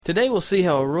Today we'll see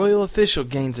how a royal official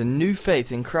gains a new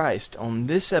faith in Christ on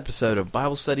this episode of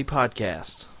Bible Study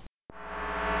Podcast.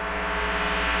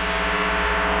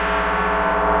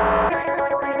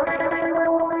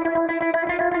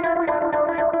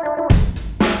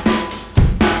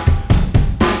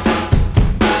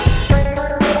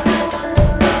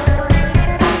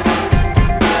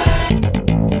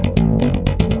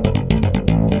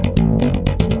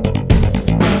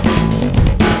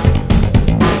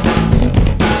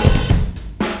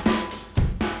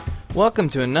 Welcome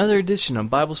to another edition of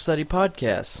Bible Study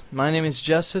Podcast. My name is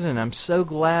Justin, and I'm so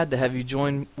glad to have you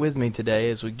join with me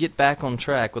today as we get back on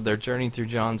track with our journey through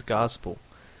John's Gospel.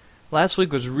 Last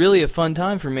week was really a fun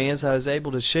time for me as I was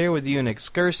able to share with you an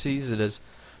excursus that has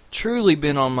truly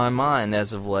been on my mind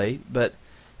as of late, but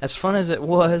as fun as it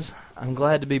was, I'm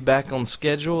glad to be back on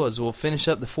schedule as we'll finish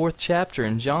up the 4th chapter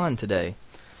in John today.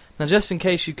 Now, just in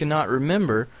case you cannot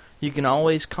remember, you can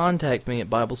always contact me at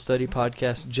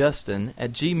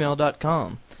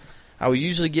BibleStudyPodcastJustin@gmail.com. I will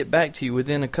usually get back to you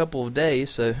within a couple of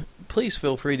days, so please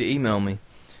feel free to email me.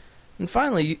 And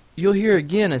finally, you'll hear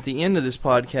again at the end of this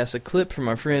podcast a clip from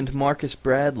our friend Marcus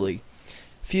Bradley.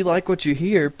 If you like what you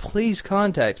hear, please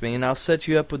contact me and I'll set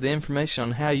you up with the information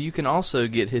on how you can also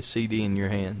get his CD in your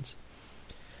hands.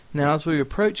 Now, as we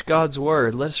approach God's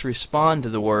Word, let us respond to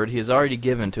the Word He has already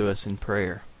given to us in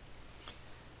prayer.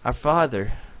 Our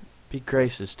Father, be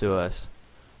gracious to us,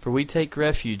 for we take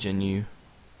refuge in you.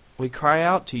 We cry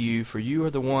out to you, for you are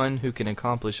the one who can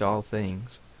accomplish all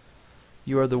things.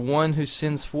 You are the one who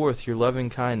sends forth your loving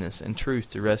kindness and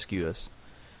truth to rescue us.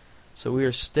 So we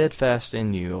are steadfast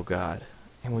in you, O God,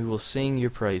 and we will sing your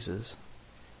praises.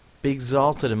 Be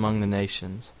exalted among the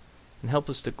nations, and help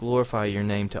us to glorify your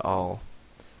name to all.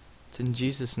 It's in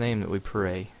Jesus' name that we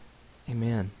pray.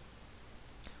 Amen.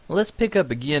 Well, let's pick up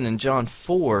again in John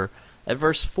 4, at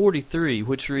verse 43,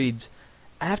 which reads,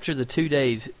 "After the 2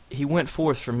 days he went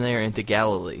forth from there into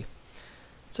Galilee."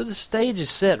 So the stage is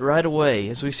set right away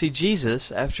as we see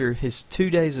Jesus, after his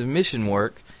 2 days of mission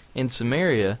work in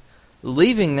Samaria,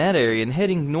 leaving that area and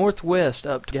heading northwest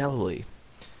up to Galilee.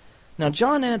 Now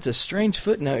John adds a strange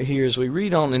footnote here as we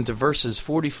read on into verses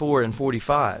 44 and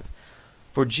 45.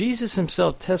 "For Jesus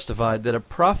himself testified that a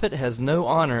prophet has no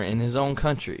honor in his own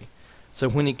country. So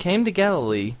when he came to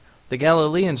Galilee, the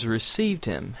Galileans received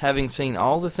him, having seen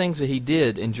all the things that he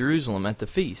did in Jerusalem at the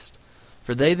feast,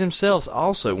 for they themselves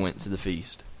also went to the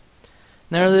feast."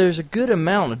 Now there's a good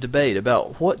amount of debate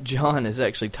about what John is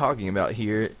actually talking about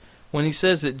here when he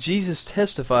says that Jesus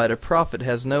testified a prophet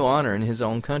has no honor in his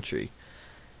own country.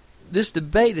 This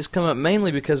debate has come up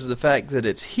mainly because of the fact that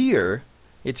it's here,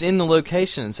 it's in the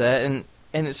location it's at, and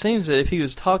it seems that if he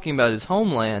was talking about his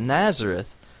homeland, Nazareth,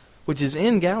 which is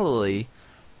in Galilee,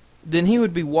 then he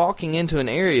would be walking into an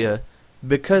area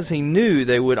because he knew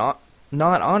they would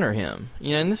not honor him.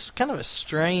 And this is kind of a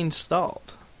strange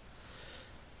thought.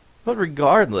 But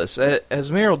regardless, as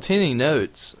Merrill Tenney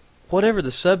notes, whatever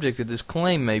the subject of this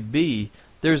claim may be,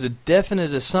 there is a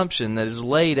definite assumption that is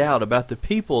laid out about the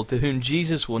people to whom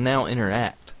Jesus will now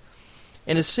interact.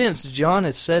 In a sense, John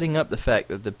is setting up the fact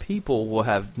that the people will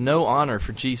have no honor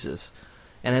for Jesus.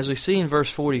 And as we see in verse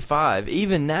 45,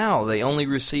 even now they only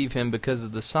receive him because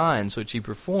of the signs which he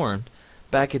performed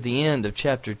back at the end of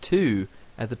chapter 2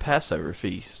 at the Passover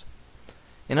feast.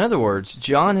 In other words,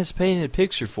 John has painted a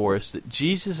picture for us that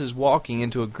Jesus is walking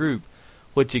into a group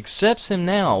which accepts him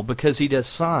now because he does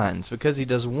signs, because he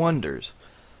does wonders.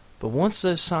 But once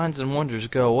those signs and wonders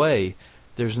go away,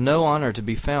 there's no honor to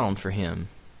be found for him.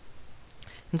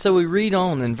 And so we read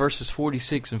on in verses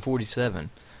 46 and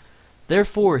 47.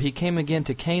 "Therefore he came again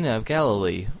to Cana of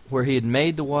Galilee, where he had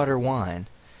made the water wine.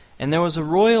 And there was a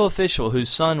royal official whose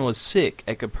son was sick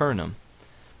at Capernaum.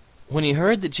 When he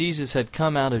heard that Jesus had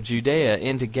come out of Judea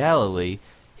into Galilee,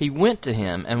 he went to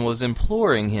him and was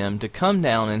imploring him to come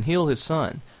down and heal his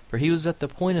son, for he was at the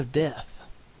point of death."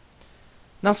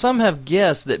 Now some have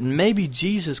guessed that maybe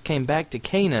Jesus came back to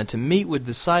Cana to meet with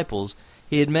disciples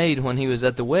he had made when he was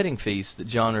at the wedding feast that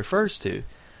John refers to.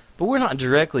 But we're not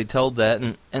directly told that,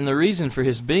 and the reason for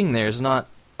his being there is not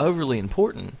overly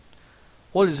important.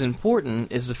 What is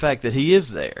important is the fact that he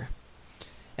is there.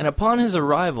 And upon his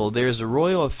arrival, there is a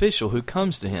royal official who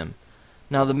comes to him.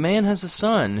 Now the man has a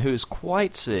son who is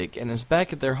quite sick and is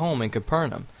back at their home in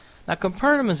Capernaum. Now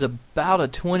Capernaum is about a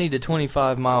 20 to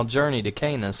 25 mile journey to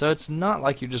Cana, so it's not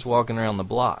like you're just walking around the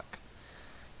block.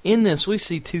 In this we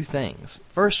see two things.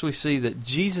 First, we see that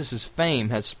Jesus'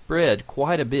 fame has spread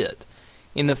quite a bit,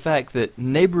 in the fact that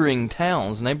neighboring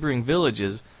towns, neighboring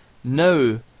villages,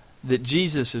 know that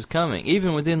Jesus is coming,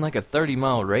 even within like a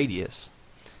 30-mile radius.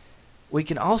 We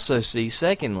can also see,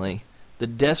 secondly, the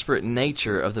desperate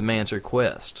nature of the man's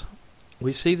request.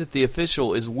 We see that the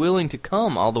official is willing to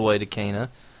come all the way to Cana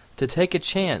to take a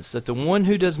chance that the one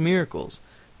who does miracles,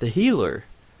 the healer,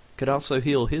 could also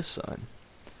heal his son.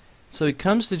 So he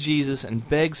comes to Jesus and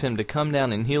begs him to come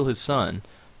down and heal his son,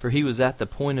 for he was at the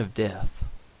point of death.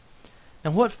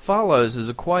 Now what follows is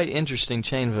a quite interesting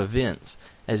chain of events,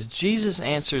 as Jesus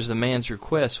answers the man's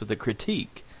request with a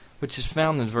critique, which is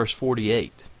found in verse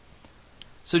 48.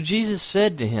 So Jesus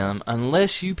said to him,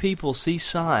 "Unless you people see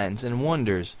signs and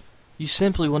wonders, you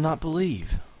simply will not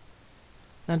believe."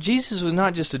 Now Jesus was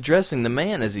not just addressing the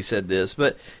man as he said this,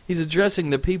 but he's addressing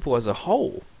the people as a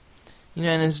whole. And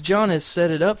as John has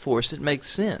set it up for us, it makes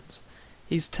sense.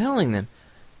 He's telling them,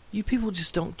 you people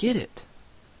just don't get it.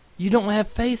 You don't have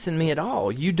faith in me at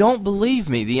all. You don't believe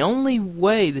me. The only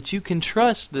way that you can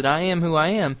trust that I am who I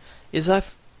am is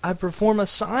I perform a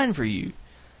sign for you.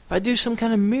 If I do some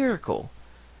kind of miracle,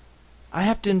 I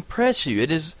have to impress you.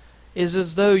 It is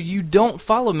as though you don't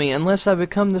follow me unless I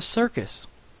become the circus.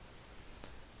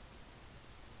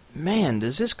 Man,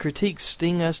 does this critique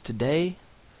sting us today,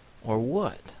 or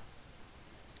what?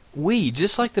 We,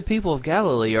 just like the people of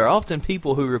Galilee, are often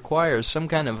people who require some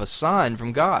kind of a sign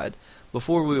from God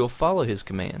before we will follow His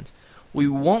commands. We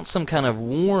want some kind of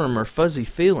warm or fuzzy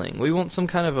feeling. We want some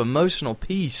kind of emotional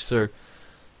peace or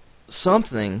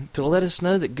something to let us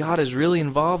know that God is really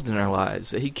involved in our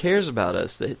lives, that He cares about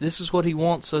us, that this is what He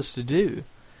wants us to do.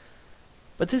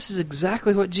 But this is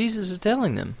exactly what Jesus is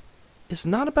telling them. It's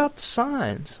not about the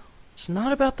signs. It's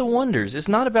not about the wonders. It's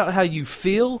not about how you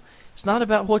feel. It's not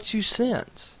about what you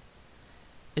sense.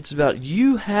 It's about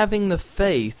you having the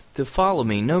faith to follow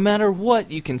me no matter what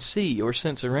you can see or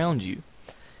sense around you.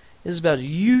 It's about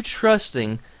you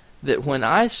trusting that when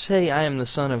I say I am the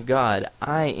Son of God,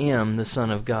 I am the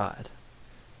Son of God.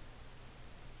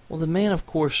 Well, the man, of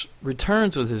course,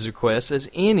 returns with his request as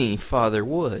any father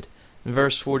would. In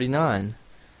verse 49,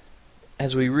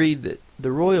 as we read that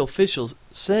the royal officials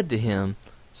said to him,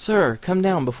 "Sir, come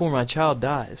down before my child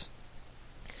dies."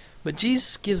 But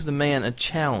Jesus gives the man a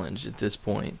challenge at this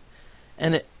point.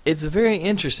 And it's a very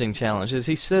interesting challenge, as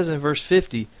he says in verse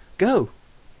 50, "Go,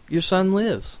 your son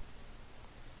lives."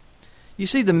 You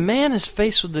see, the man is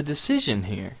faced with a decision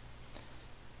here.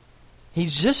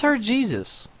 He's just heard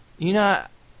Jesus.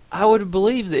 I would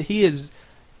believe that he has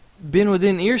been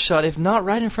within earshot, if not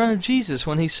right in front of Jesus,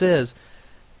 when he says,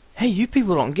 "Hey, you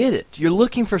people don't get it. You're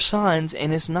looking for signs,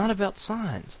 and it's not about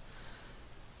signs."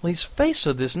 Well, he's faced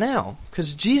with this now,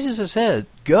 because Jesus has said,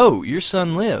 "Go, your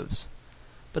son lives."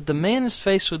 But the man is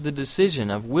faced with the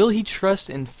decision of, will he trust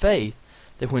in faith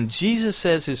that when Jesus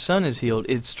says his son is healed,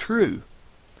 it's true?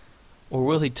 Or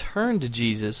will he turn to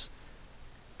Jesus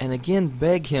and again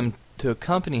beg him to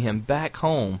accompany him back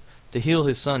home to heal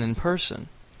his son in person?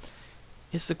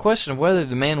 It's the question of whether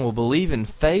the man will believe in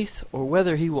faith or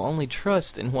whether he will only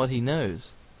trust in what he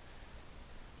knows.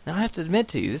 Now, I have to admit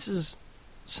to you, this is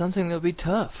something that will be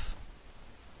tough.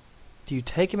 Do you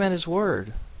take him at his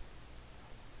word?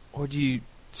 Or do you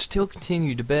still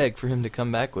continue to beg for him to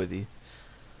come back with you?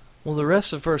 Well, the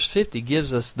rest of verse 50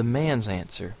 gives us the man's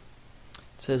answer.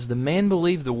 It says, the man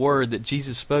believed the word that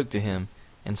Jesus spoke to him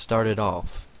and started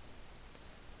off.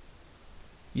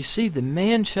 You see, the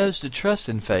man chose to trust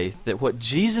in faith that what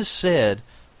Jesus said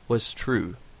was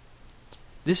true.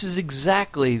 This is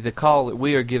exactly the call that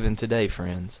we are given today,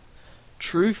 friends.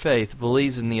 True faith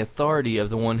believes in the authority of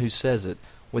the one who says it,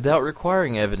 without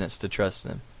requiring evidence to trust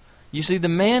them. You see, the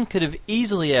man could have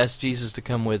easily asked Jesus to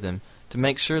come with him to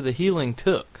make sure the healing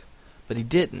took, but he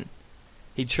didn't.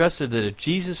 He trusted that if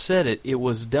Jesus said it, it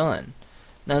was done.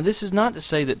 Now, this is not to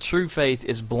say that true faith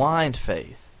is blind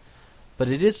faith, but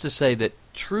it is to say that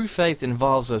true faith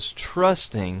involves us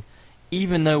trusting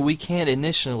even though we can't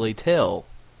initially tell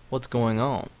what's going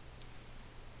on.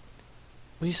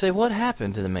 Well, you say, what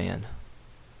happened to the man?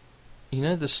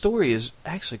 The story is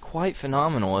actually quite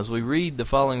phenomenal as we read the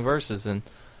following verses in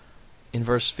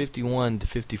verse 51 to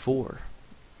 54.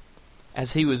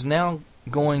 As he was now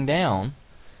going down,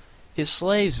 his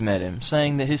slaves met him,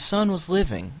 saying that his son was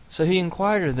living. So he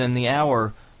inquired of them the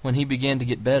hour when he began to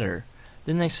get better.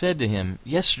 Then they said to him,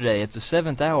 "Yesterday at the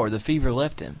 7th hour the fever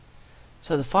left him."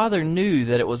 So the father knew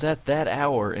that it was at that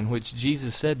hour in which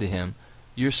Jesus said to him,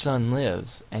 "Your son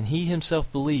lives," and he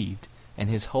himself believed, and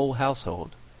his whole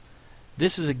household.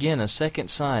 This is again a second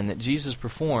sign that Jesus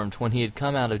performed when he had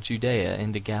come out of Judea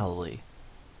into Galilee.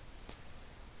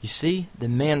 You see, the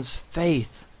man's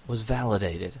faith was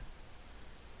validated.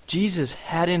 Jesus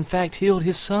had in fact healed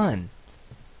his son.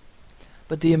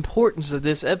 But the importance of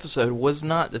this episode was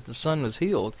not that the son was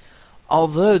healed,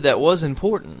 although that was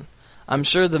important. I'm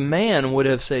sure the man would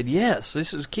have said, "Yes,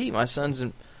 this is key. My son's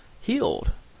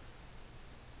healed.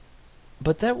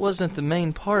 But that wasn't the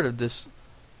main part of this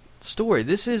story.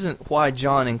 This isn't why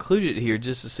John included it here,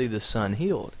 just to see the son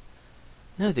healed.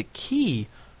 No, the key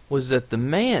was that the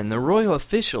man, the royal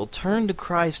official, turned to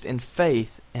Christ in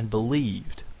faith and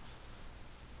believed.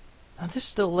 Now, this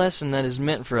is the lesson that is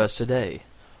meant for us today.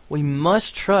 We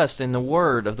must trust in the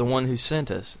word of the one who sent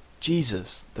us,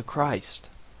 Jesus, the Christ.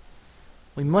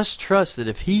 We must trust that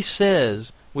if he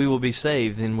says we will be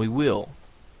saved, then we will.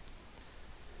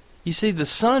 You see, the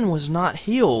son was not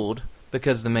healed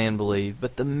because the man believed,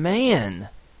 but the man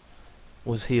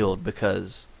was healed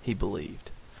because he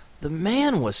believed. The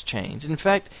man was changed. In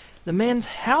fact, the man's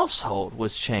household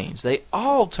was changed. They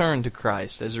all turned to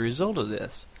Christ as a result of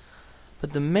this.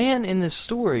 But the man in this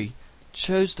story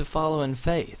chose to follow in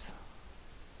faith.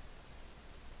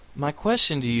 My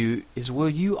question to you is, will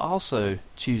you also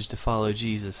choose to follow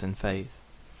Jesus in faith?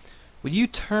 Will you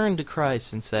turn to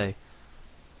Christ and say,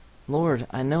 Lord,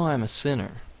 I know I'm a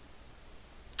sinner.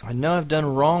 I know I've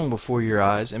done wrong before your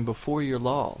eyes and before your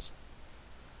laws.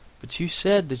 But you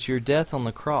said that your death on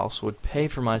the cross would pay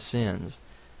for my sins,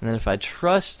 and that if I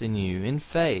trust in you in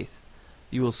faith,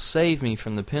 you will save me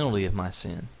from the penalty of my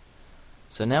sin.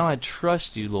 So now I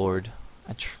trust you, Lord.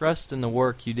 I trust in the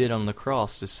work you did on the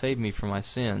cross to save me from my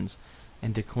sins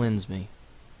and to cleanse me.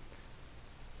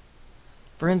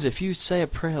 Friends, if you say a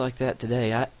prayer like that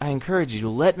today, I encourage you to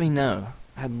let me know.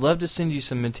 I'd love to send you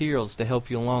some materials to help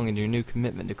you along in your new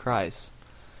commitment to Christ.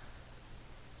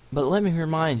 But let me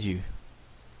remind you,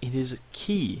 it is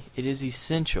key, it is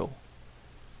essential.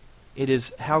 It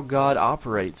is how God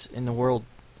operates in the world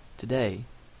today.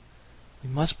 We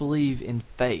must believe in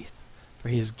faith, for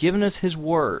He has given us His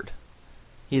Word.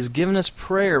 He has given us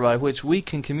prayer by which we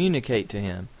can communicate to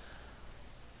Him.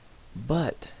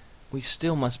 But we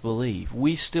still must believe.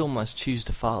 We still must choose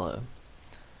to follow.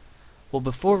 Well,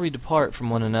 before we depart from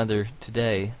one another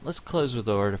today, let's close with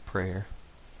a word of prayer.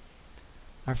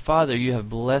 Our Father, you have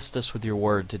blessed us with your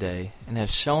word today, and have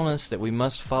shown us that we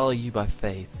must follow you by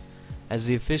faith, as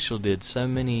the official did so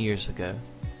many years ago.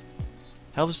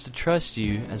 Help us to trust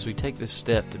you as we take this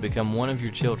step to become one of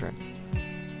your children.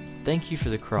 Thank you for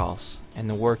the cross and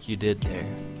the work you did there.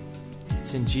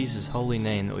 It's in Jesus' holy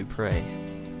name that we pray.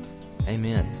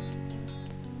 Amen.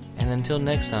 And until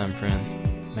next time, friends,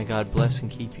 may God bless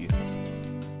and keep you.